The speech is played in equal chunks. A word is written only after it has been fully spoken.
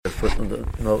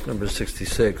footnote number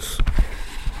 66. So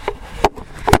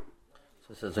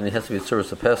it says, and it has to be a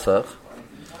service of Pesach.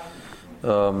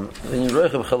 Then you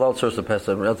reichav halal service of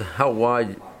Pesach. How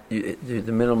wide, the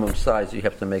minimum size you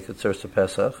have to make the service of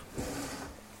Pesach.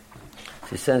 So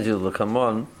he sends you the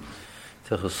kamon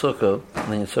to the sukkah,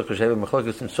 and then you sukkah she'evim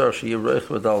machlokes in tzar she'yi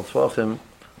reichav adal tvachim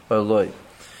or loy.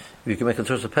 You can make a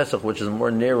service of Pesach which is more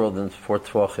narrow than 4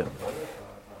 tvachim.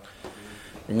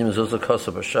 And you mezuzah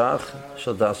kosa b'shach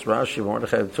shal das Rashi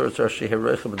Mordechai tzar she'yi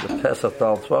reichav the Pesach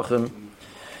dal tvachim.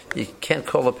 You can't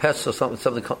call a Pesach something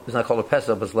is not called a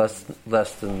Pesach, but it's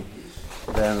less than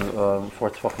 4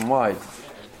 tvachim wide.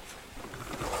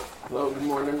 Hello, good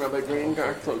morning, Rabbi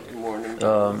Greengarth. Good morning.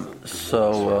 It's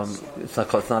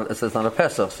not a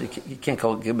Pesach. So you can't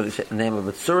give it the name of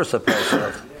it Surah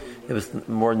Pesach if it's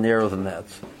more narrow than that.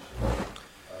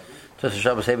 Tesha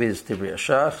Shabbos Hevi is Tibri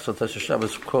Shach, so Tesha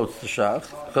Shabbos quotes the Shach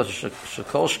because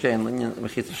Shekol Shkein Linyan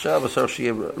Mechitza Shabbos or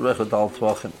Shei Rechad Dal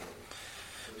Tvachim.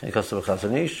 Because of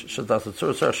Chazanish, Shadas the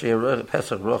Tzur Shei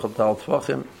Pesach Rechad Dal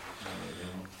Tvachim.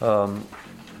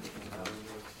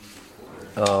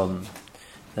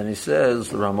 Then he says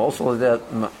the Ram also like that.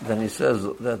 Then he says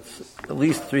that at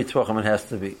least 3 tvachim it has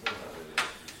to be.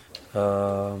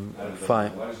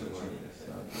 Fine.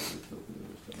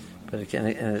 But again,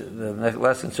 the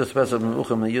last thing just about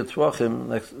menuchim and yud tvachim.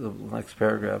 The next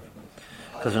paragraph.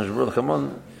 Because in Brurah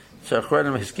Kamon,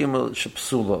 tzarchonim hiskimu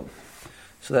shepsulo.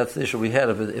 So that's the issue we had.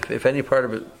 If any part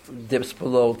of it dips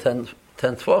below 10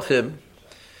 tvachim,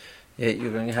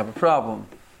 you're going to have a problem.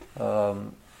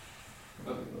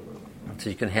 So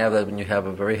you can have that when you have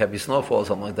a very heavy snowfall or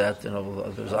something like that.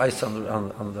 There's ice on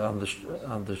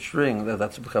the string.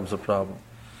 That becomes a problem.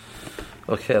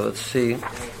 Okay, let's see.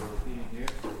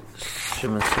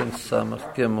 Siman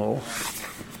Samach Gimel.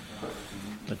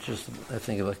 I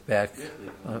think you look back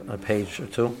a page or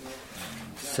two.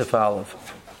 Seif Aleph.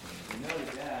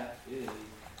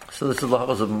 So this is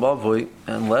lachos of Mavui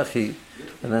and Lechi,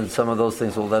 and then some of those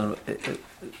things will then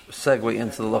segue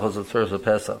into the lachos of Thursday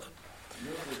Pesach.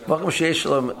 Makom sheyesh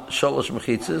shalom shalosh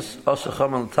mechitzas, also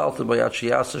chaman talta bayat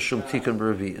sheyasa shum tikun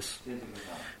b'revius.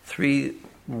 3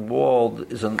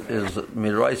 walled is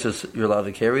midraises you're allowed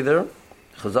to carry there.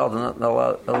 Chazal do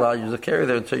not allow you to carry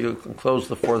there until you can close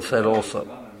the 4th side also.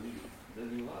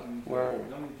 Where?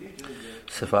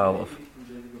 Seif Aleph.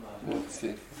 Let's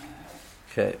see.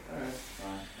 Okay.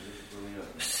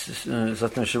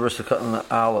 Zatim Shabbos Katan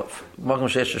Aleph. Makom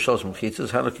sheyesh shalosh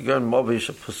mechitzas. Hanakigan Mobish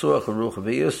Pasuach Ruch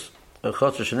Vius. A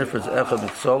chotzer shenifritz echad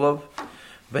mitzolov,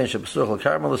 ben shebesuch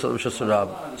l'karmel l'sad v'shasarab.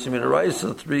 So you mean the rise of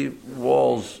the 3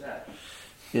 walls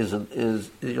is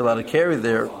you're allowed to carry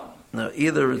there. Now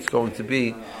either it's going to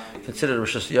be considered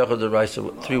Rosh Hashanah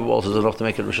deraisa. 3 walls is enough to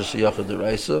make it Rosh Hashanah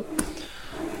deraisa,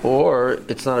 or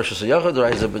it's not Rosh Hashanah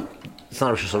deraisa, but it's not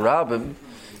Rosh Hashanah.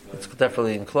 It's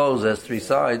definitely enclosed as 3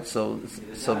 sides. So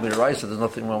deraisa, there's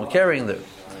nothing wrong with carrying there.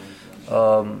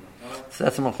 So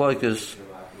that's a machlokes.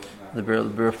 The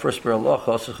first Brurah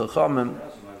also Chachamim.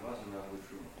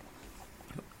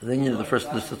 Then the first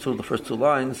 2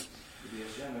 lines.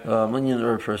 Then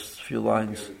the first few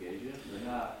lines.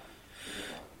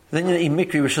 Then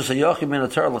Mikri Rishus Hayachim min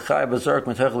Atar L'Chai Bazark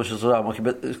Mitach Rishus Harabim. Okay,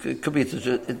 but it could be it's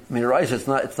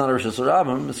not a Rishus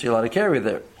Harabim. It's you're allowed to carry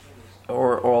there,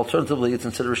 or alternatively it's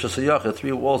considered Rishus Hayachim.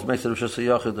 3 walls makes it Rishus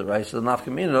Hayachim. The right, so the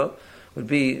nafkamina would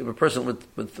be if a person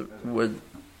would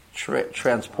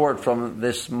transport from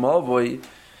this mavoi,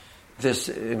 this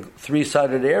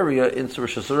 3-sided area into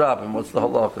Rosh Hashanah. And what's the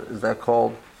halakha? Is that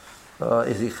called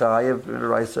is he chayiv in the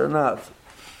rice or not?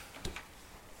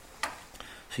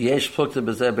 So yesh plukta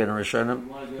bezeh ben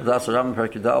rishonim. That's a Rambam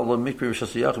perkidal lo mikri Rosh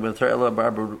Hashanah ben tar ela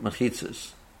barber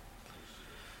mechitzes.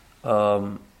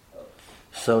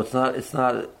 So it's not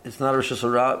Rosh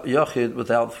Hashanah Yachid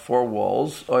without 4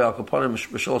 walls. Oy al kaponim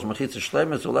b'sholos mechitza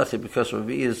shlemis ulechi because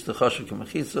Ravi is the chashuv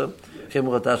k'mechitza.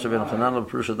 Chimur atasher ben Chananel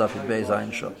Purusha Dafid Beis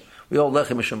Ayin Shom. We all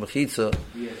lechi mishum mechitza,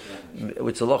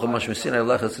 which the loch of Mashmisinai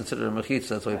lechi is considered a mechitza.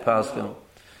 That's why we pass him.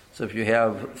 So if you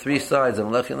have 3 sides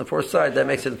and lechi on the 4th side, that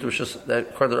makes it into that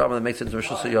according to the Rambam, that makes it into Rosh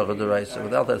Hashanah deraisa.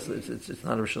 Without that, it's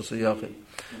not a Rosh Hashanah.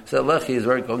 So that lechi is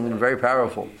very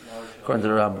powerful according to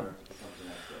the Rambam.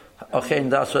 Okay,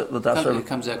 and that's what it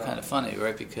comes out kind of funny,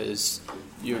 right? Because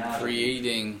you're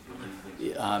creating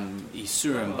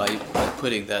isurim by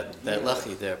putting that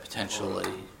lechi there potentially,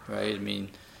 right? I mean,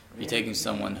 you're taking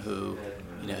someone who,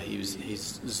 he's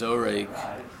zoreg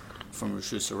from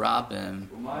Rishus Harabim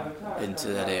into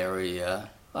that area.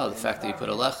 Well, the fact that you put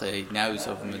a lechi, now he's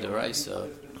over midaraisa.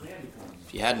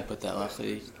 If you hadn't put that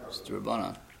lechi, it's the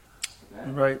Rabbanan.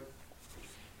 Right.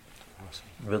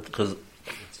 Because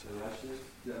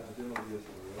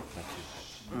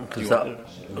Chazal,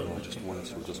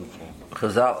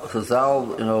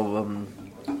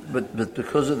 but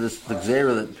because of this, the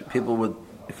gzera that people would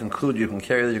conclude you can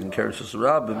carry Shus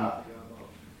Rabbim,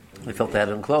 they felt they had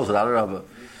to enclose it.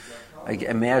 I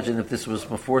imagine if this was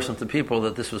enforced to people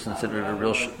that this was considered a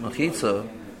real mechitza,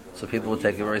 so people would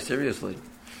take it very seriously.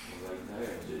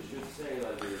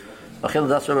 Achil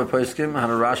das Rabbi Poskim,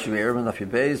 Hana Rashi Eiruvin Daf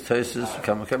Ybeis, Tosis,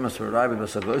 Kamakemas V'Raibi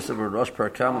B'Sagoysa V'Rosh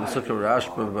Parkam V'Sukkah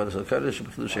Rashba V'Sakodesh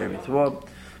V'Chidush Erev Mitzvah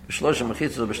V'Shlosh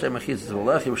Mechitzas V'Shtei Mechitzas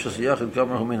V'Lechi V'Shas Yachid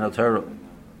Gomer Hu Min HaTorah.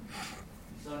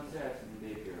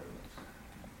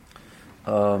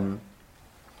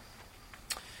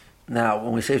 Now,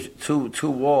 when we say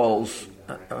two walls,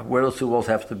 where do those two walls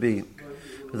have to be?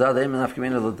 Without the Emin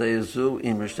Afkamina L'Deyazu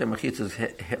In V'Shtei Mechitzas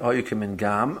Hoyukim In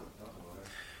Gam,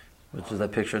 which is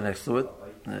that picture next to it.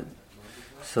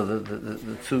 So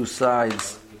the two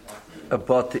sides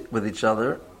abut with each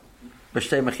other.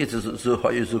 B'shtei mechitzas zu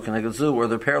ha'yuzu keneged zu, or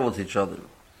they're parallel to each other.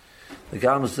 The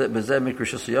gam b'zeh mikra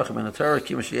shus yachim in the Torah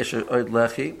kim sheyesh oid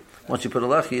lechi. Once you put a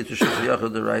lechi, it's a shus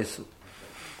yachim deraisa.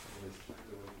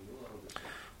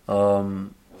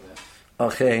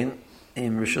 Achein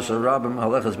in rishus harabim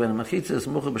halechas ben mechitzas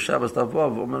mucha b'shabbos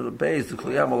davav omer beis the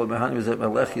kliyam ol behani v'zeh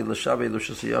melechi l'shavei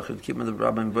l'shus yachim keeping the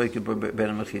rabbim boike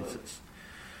ben mechitzas.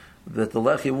 That the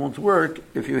lechi won't work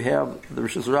if you have the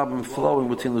rishus harabim flowing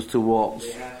between those two walls,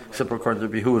 except according to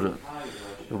Behuda.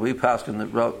 If we pass in the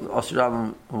osir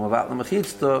rabbim umavat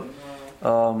l'mechitzta,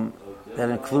 that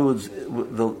includes the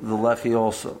lechi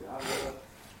also.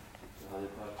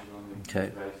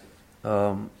 Okay.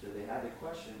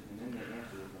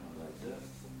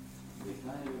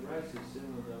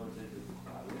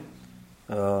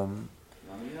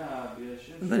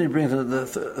 Then he brings in the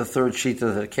third sheet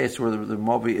of the case where the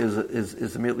mobi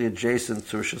is immediately adjacent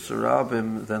to Rishus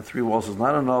Harabim, then three walls is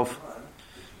not enough.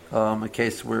 A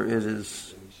case where it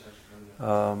is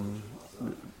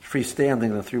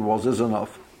freestanding, then three walls is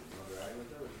enough.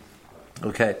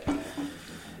 Okay.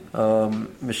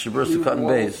 Mishabur Sukkot and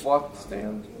Beis.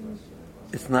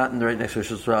 It's not right next to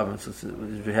Rishus Harabim.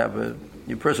 If you have a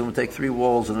person would take three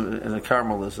walls and a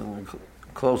carmelis and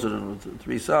close it on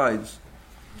three sides,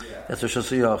 that's a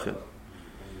Rishus Yachid.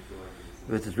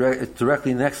 If it's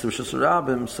directly next to Rishus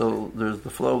Harabim, so there's the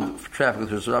flow of traffic.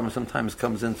 Rishus Harabim sometimes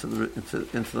comes into the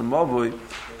Mavui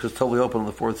because it's totally open on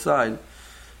the fourth side.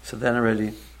 So then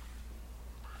already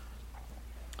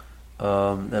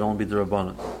that'll only be the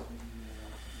Rabbanan.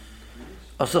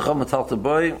 Asacham Matalta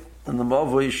Boy and the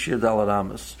Mavui Shir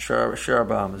Dalaramas,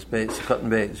 Sharabamas, Beis, Sukkot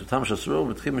and Beis. Tam Shasru,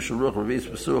 V'tchim Sharuch, Revis,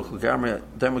 Besuch, L'gamri,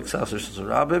 Demek Sasar Rishus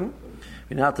Harabim.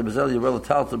 Vinata Bezel Yerel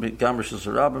Talta Gamri Rishus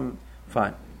Harabim.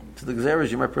 Fine. To the Gzeres,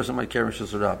 you might person might carry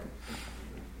Rishus Harabim.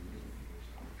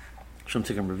 Shum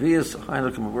Tikkun Revius,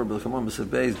 Heinrich Mavur B'Lechamon B'Sev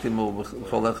Beis, Gimel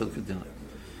B'Chol Echad Kedina.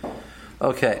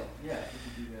 Okay.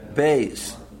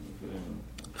 Beis.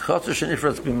 Chotzer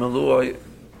Shenifratz B'Meluoi.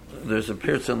 There's a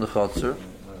pirtz in the Chotzer.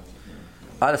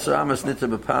 Adas Ramas Nita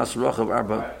B'Pas Rochav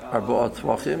Arba'at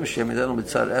Tvachim Shemidenu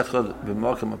B'Tzad Echad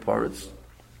B'Mokim Aparitz.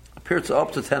 A pirtz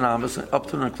up to 10 amas, up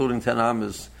to and including 10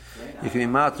 amas, you can be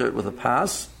matter with a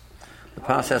pas. The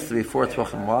pas has to be 4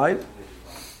 tvachim wide.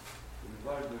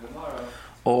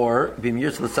 Or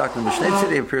B'Mir to the Tzaklim B'Shnei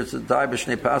Tzidei appears to die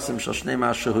B'Shnei Pasim Shal Shnei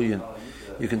Mas Shahuyin.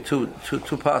 You can two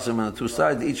pasim on the two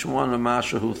sides, each one a Mas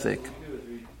Shahu thick.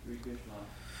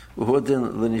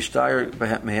 Uhudin L'Nishtayr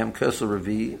Mehem Kesel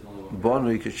Revi. So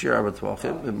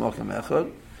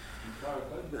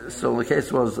the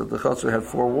case was that the chutzner had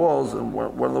 4 walls, and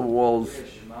one of the walls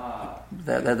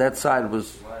that side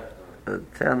was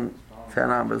 10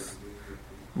 amas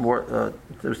more.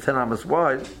 There's 10 amas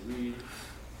wide,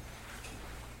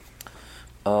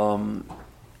 and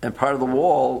part of the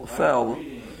wall fell.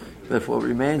 If what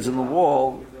remains in the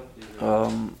wall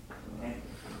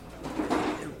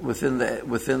within the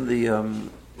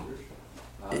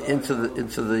into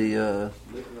the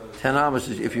 10 amas,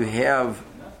 if you have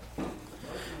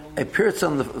a pirtz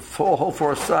on the whole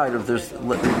fourth side, if there's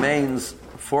remains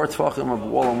 4 tvachim of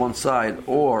wall on one side,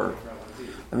 or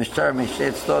a mishtar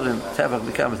mishet stodim tefach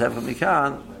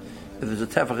mikan, if there's a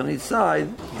tefach on each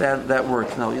side, that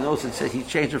works. Now you notice he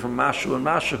changed it from mashu and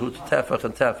mashahu to tefach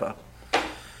and tefach.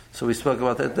 So we spoke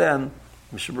about that then.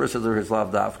 Mishabur says there is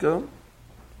lav dafka.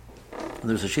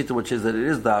 There's a shita which is that it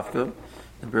is dafka.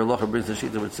 And Brurah brings a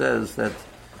shita which says that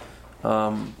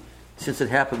since it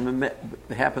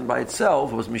happened by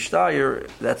itself, it was mishtayir,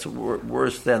 that's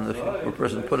worse than the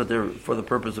person put it there for the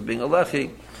purpose of being a lechi,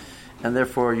 and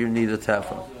therefore you need a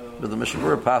tefa. But the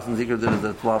Mishnah Pas and Zikr did it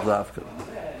at lav dafka.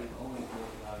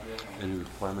 Any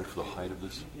requirement for the height of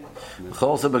this? It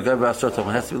has to be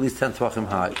at least 10 tvachim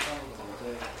high.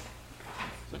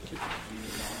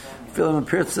 Filo ein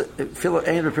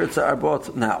bepirtza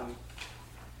arbot now.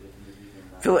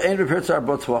 Filo ein bepirtza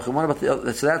arbot tvachim. What about the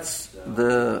other? So that's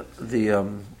the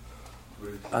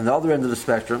on the other end of the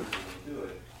spectrum.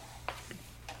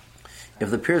 If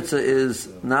the pirtza is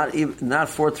not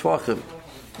 4 tvachim,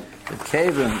 the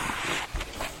kaven.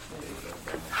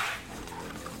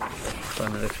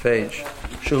 On the next page.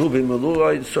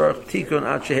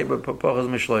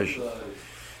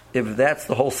 If that's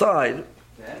the whole side,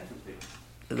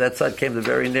 that side came to the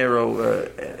very narrow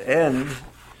end,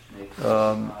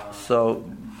 so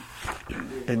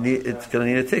it's going to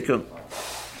need a tikkun.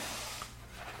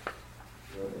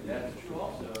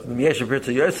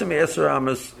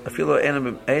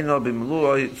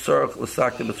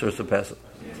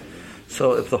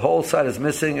 So if the whole side is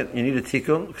missing, you need a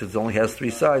tikkun because it only has 3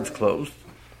 sides closed.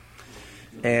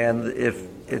 And if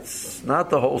it's not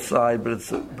the whole side, but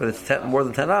it's more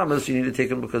than 10 amas, you need a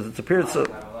tikkun because it's a pirtza.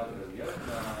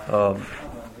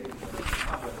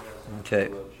 Okay.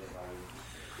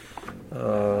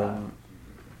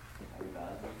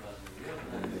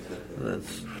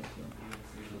 That's.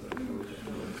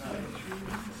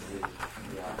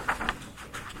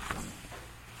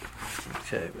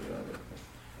 Okay.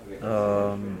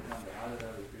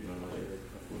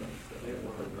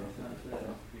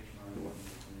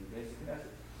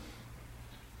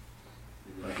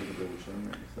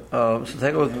 So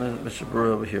take a look at Mr.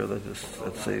 Brurah over here. Let's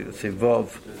say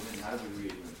Vav.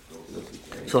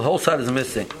 So the whole side is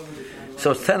missing.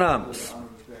 So it's 10 amas.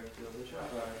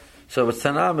 So if it's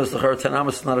 10 amas, the 10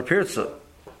 amas is not a pirtza.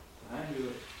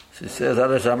 So he says,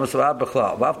 an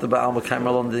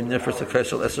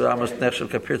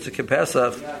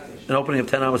opening of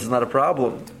 10 amas is not a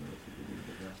problem.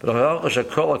 But it's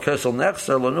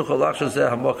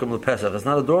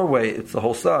not a doorway, it's the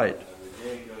whole side.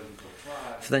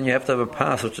 So then you have to have a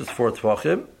pass which is 4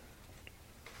 tvachim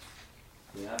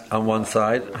on one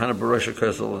side, Hana Barosha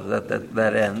Kesel,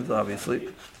 that end, obviously.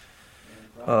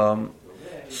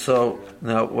 So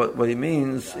now what he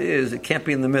means is it can't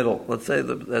be in the middle. Let's say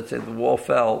the wall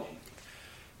fell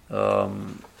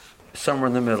somewhere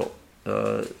in the middle.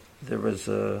 There was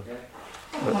a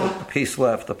piece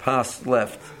left, a pass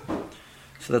left.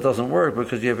 So that doesn't work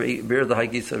because you have beer the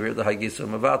hagisa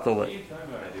mavatole.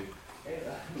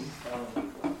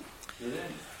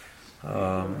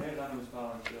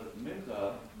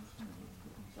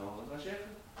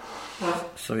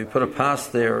 So you put a pass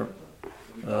there.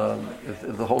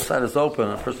 If the whole side is open,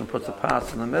 and a person puts a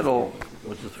pass in the middle,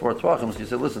 which is 4 tvachim, so you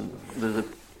say, listen, there's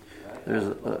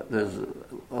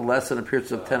a less than a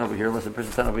pirtza of 10 over here, less than a pirtza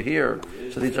of 10 over here.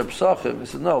 So these are psachim. He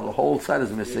says, no, the whole side is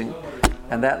missing,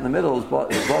 and that in the middle is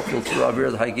both through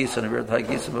avir the hagisa and avir the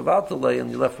hagisa mavatale,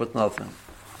 and you're left with nothing.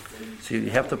 So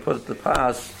you have to put the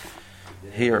pass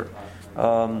here.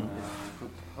 Now,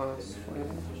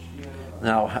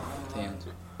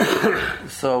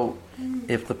 so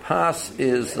if the pass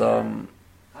is 4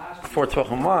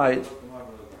 tvachim wide,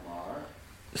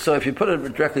 so if you put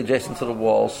it directly adjacent to the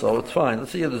wall, so it's fine.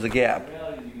 Let's say there's a gap.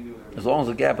 As long as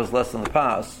the gap is less than the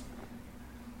pass.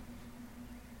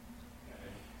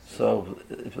 So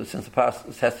since the pass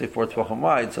has to be 4 tvachim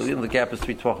wide, so even the gap is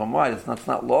 3 tvachim wide, it's not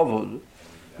lovud.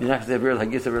 You're not going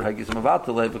to say avir hagisa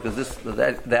mavatale because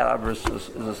that avir is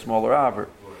a smaller avir.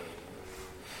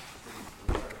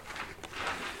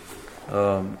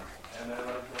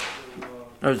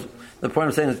 The point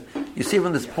I'm saying is, you see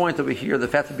from this point over here, the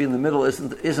fact to be in the middle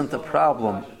isn't the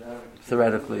problem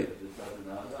theoretically.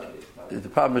 The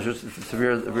problem is just it's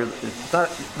not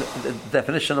the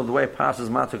definition of the way it passes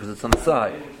matter because it's on the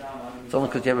side. It's only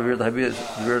because you have a weird habis.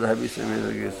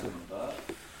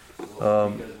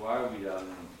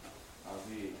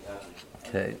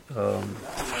 Okay.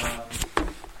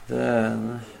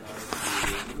 Then.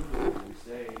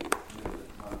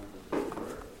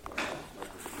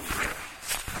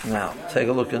 Now, take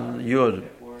a look in Yud.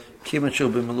 Even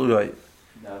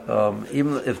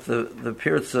if the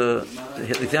pirtza,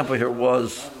 the example here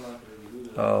was,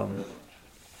 the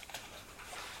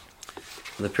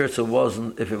pirtza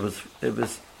wasn't, if it was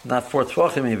not 4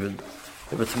 tvachim even,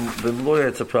 if it's b'meluya,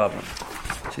 it's a problem.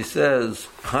 She says,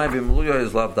 "Hi b'meluya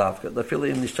is lav davka. The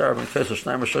fili im nishtar b'kesel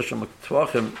shnayim rishashim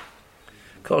tvachim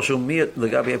kol shu miat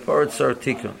legabi aparat sar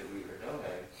tikun."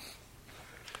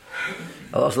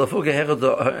 So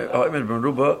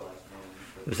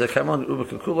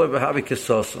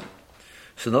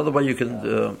in other way you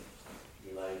can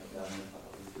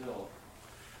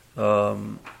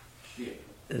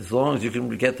as long as you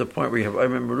can get to the point where you have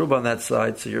Ayman Meruba on that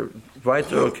side, so you're right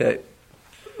there, okay.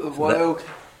 Why okay?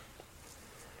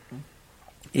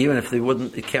 Even if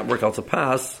it can't work out to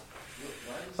pass,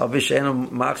 Avishenu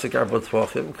Maxik Arbot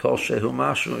Tvachim, Kol Shehu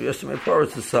Mashu, Yosem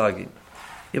Eporitz Sagi.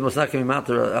 Even though it's not going to be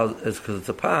matter because it's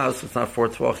a pass, it's not 4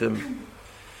 Tvachim.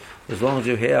 As long as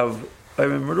you have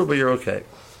Eiruvin Meruba, you're okay.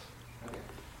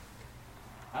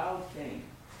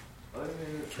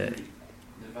 Okay.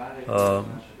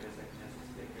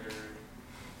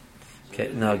 Okay,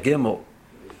 now Gimel.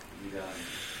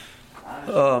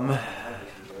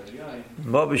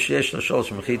 Mobi sheyesh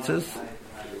l'shalosh mechitzas.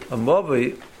 A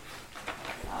mobi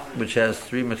which has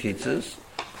 3 mechitzas.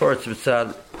 Ports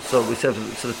b'tzad. So we said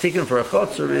so the tikkun for a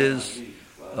chotzer is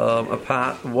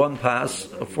one pass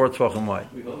of 4 tvachim wide.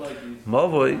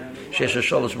 Mobi sheyesh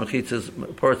l'shalosh mechitzas.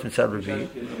 Ports b'tzad revi.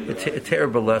 Eter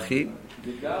b'lechi.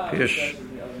 Pirush.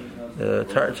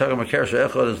 Targum Akersha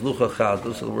Echad is Lucha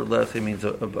Chadu, so the word lechi means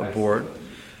a board.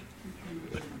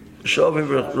 Shovim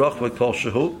Rachva Kol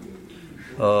Shehu.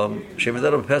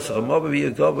 Shemedarim Pesach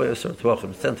Amobi Yagaba Yasar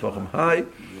Tvachim. It's 10 Tvachim high,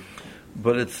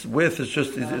 but its width is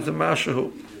just it's a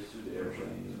Mashahu.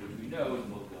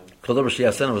 Kodover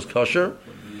Shiyasena was kosher.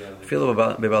 Feel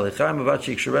about Bebalichaim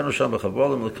Avachik Shirenu Sham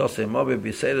Bechavolim Lekosei Mobi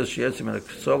Bisedas Shiyetzim and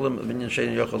Ksolim Minyan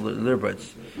Shein Yochel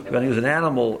Lirbitz. If you want to use an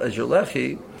animal as your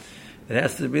lechi, it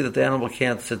has to be that the animal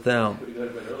can't sit down.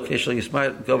 Keshel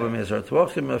Yismait Gobam Yezar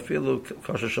Tvachim Afilu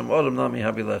Kosher Sham Odom Nami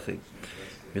Habi Lechi.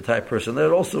 Your type person. That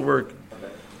would also work.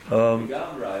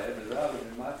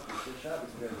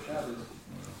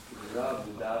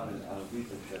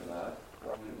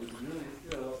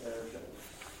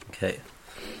 Okay.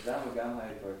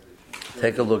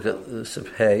 Take a look at the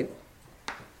Siphay.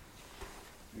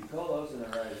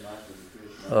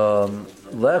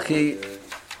 Lechi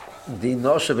Di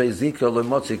Nosha Ve'Zika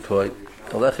Le'Motzikoi,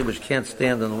 a lechi which can't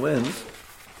stand in the wind,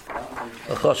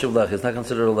 a choshev lechi, it's not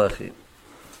considered a lechi.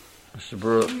 Mr.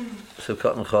 Brurah,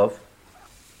 Sivkat and Chav.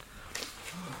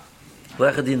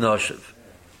 Lechi Di Noshev.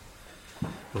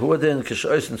 Who then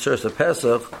Kishois and Sirsa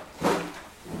Pesach,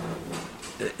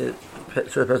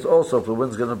 Sirsa Pesach also, if the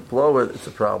wind's going to blow it, it's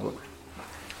a problem.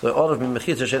 So you'd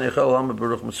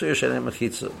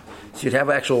have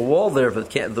an actual wall there, if it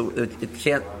can't stand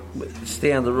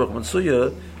the Ruch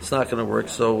Matsuya, it's not going to work.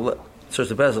 So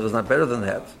Sirsa Pesach is not better than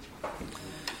that.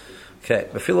 Okay.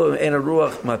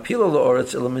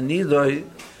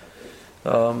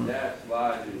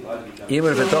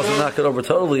 Even if it doesn't knock it over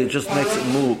totally, it just makes it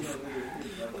move.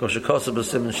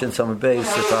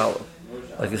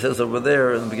 Like it says over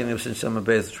there in the beginning of Sin Shema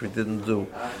Beis, which we didn't do.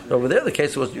 But over there, the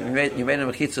case was you made a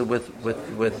mechitza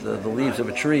with the leaves of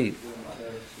a tree.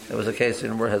 There was a case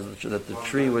in where it has that the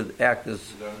tree would act as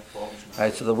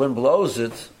right. So the wind blows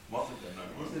it.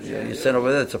 You said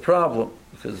over there it's a problem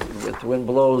because if the wind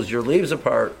blows your leaves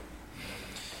apart,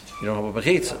 you don't have a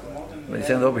mechitza. But you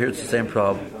said over here it's the same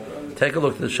problem. Take a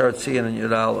look at the Shart Tzion and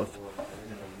Yud Aleph.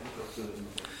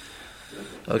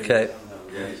 Okay.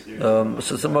 So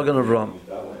it's the Magen Avram.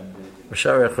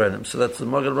 So that's the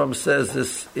Magen Avram says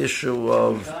this issue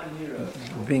of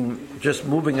being just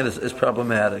moving it is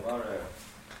problematic.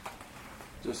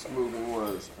 Just moving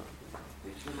was.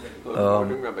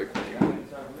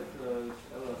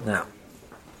 Now,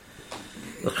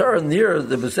 the Chara near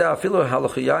the Bezeh Afilu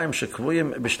Halachiyayim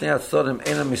Shekvuyim B'Shnei Atzodim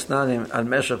Eina Misnanim Al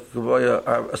Meshach Gvoya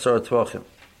Asar Tvachim.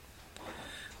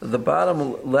 The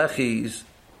bottom lechis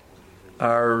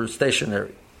are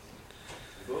stationary.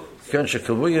 The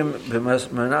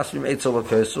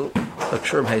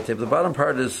bottom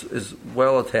part is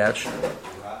well attached.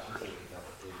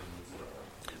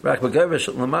 But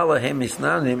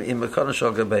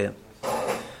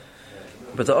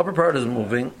the upper part is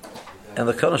moving, and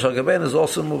the Kanash al-Gabein is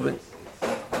also moving.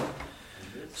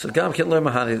 So Gam can learn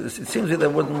Mahani. It seems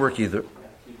that wouldn't work either.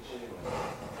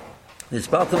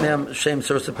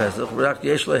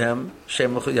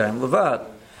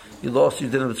 You lost, you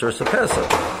didn't have Tzursa Pesach,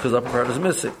 because the upper part is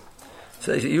missing.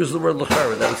 So you use the word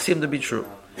L'chara, that would seem to be true.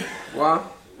 What?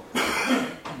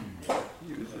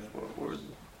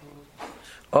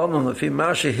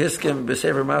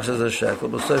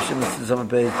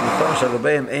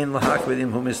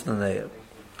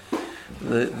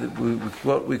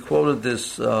 We quoted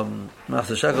this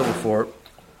Master Shekel before,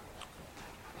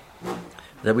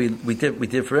 that we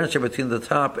differentiate between the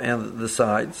top and the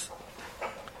sides.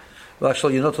 Well,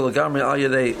 actually, as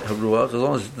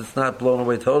long as it's not blown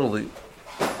away totally.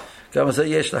 Now, it's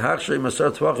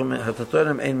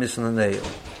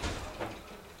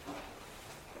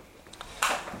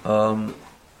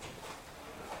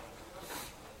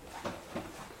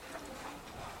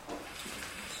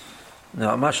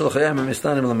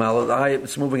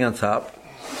moving on top.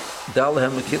 So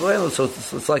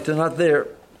it's like they're not there.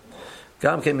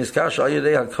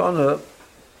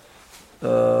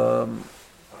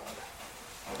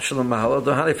 Shalom Mahalo,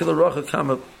 Dohani Fila Rocha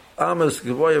Kama Amas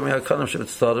Gavoya Mehakanam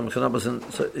Shevitzadim Kanabas, and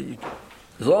so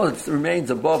as long as it remains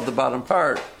above the bottom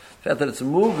part, the fact that it's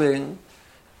moving,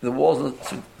 the walls,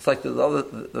 it's like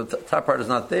the top part is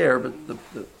not there, but the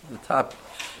top,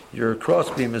 your cross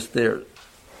beam is there.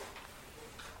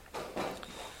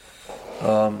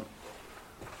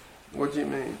 What do you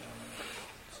mean?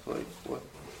 It's like what?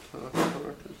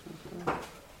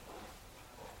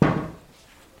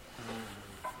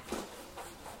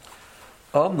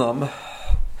 Omnam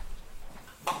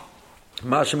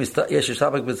Masha Yesh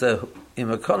Yishabak B'Zeh Im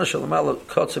Hakana Shalamala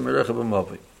Kotzim Merecha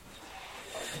B'Mavi.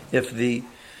 If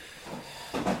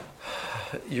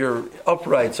your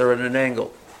uprights are at an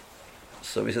angle,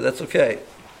 so we said that's okay.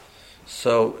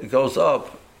 So it goes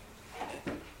up.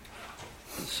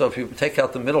 So if you take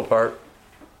out the middle part,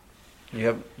 you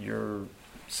have your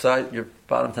side, your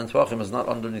bottom 10 tvachim is not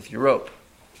underneath your rope.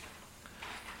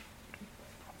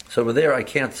 So over there, I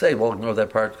can't say, well, ignore that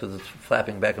part because it's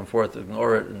flapping back and forth.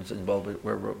 Ignore it, and say, well,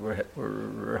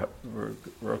 we're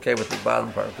okay with the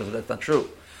bottom part because that's not true.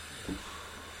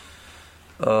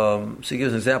 So he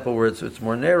gives an example where it's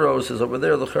more narrow. He says over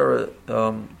there, l'chara,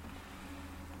 so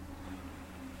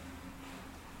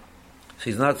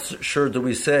he's not sure. Do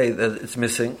we say that it's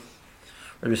missing,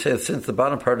 or do we say that since the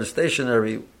bottom part is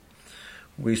stationary,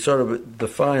 we sort of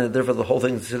define that therefore the whole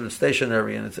thing is considered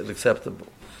stationary and it's acceptable?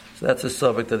 So that's a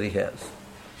subject that he has.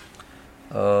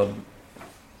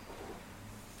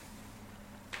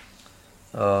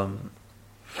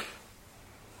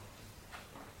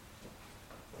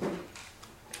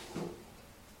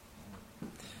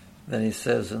 Then he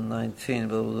says in 19,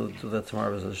 but we'll do that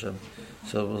tomorrow, Hashem.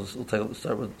 So we'll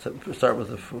start with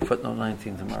the footnote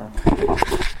 19 tomorrow.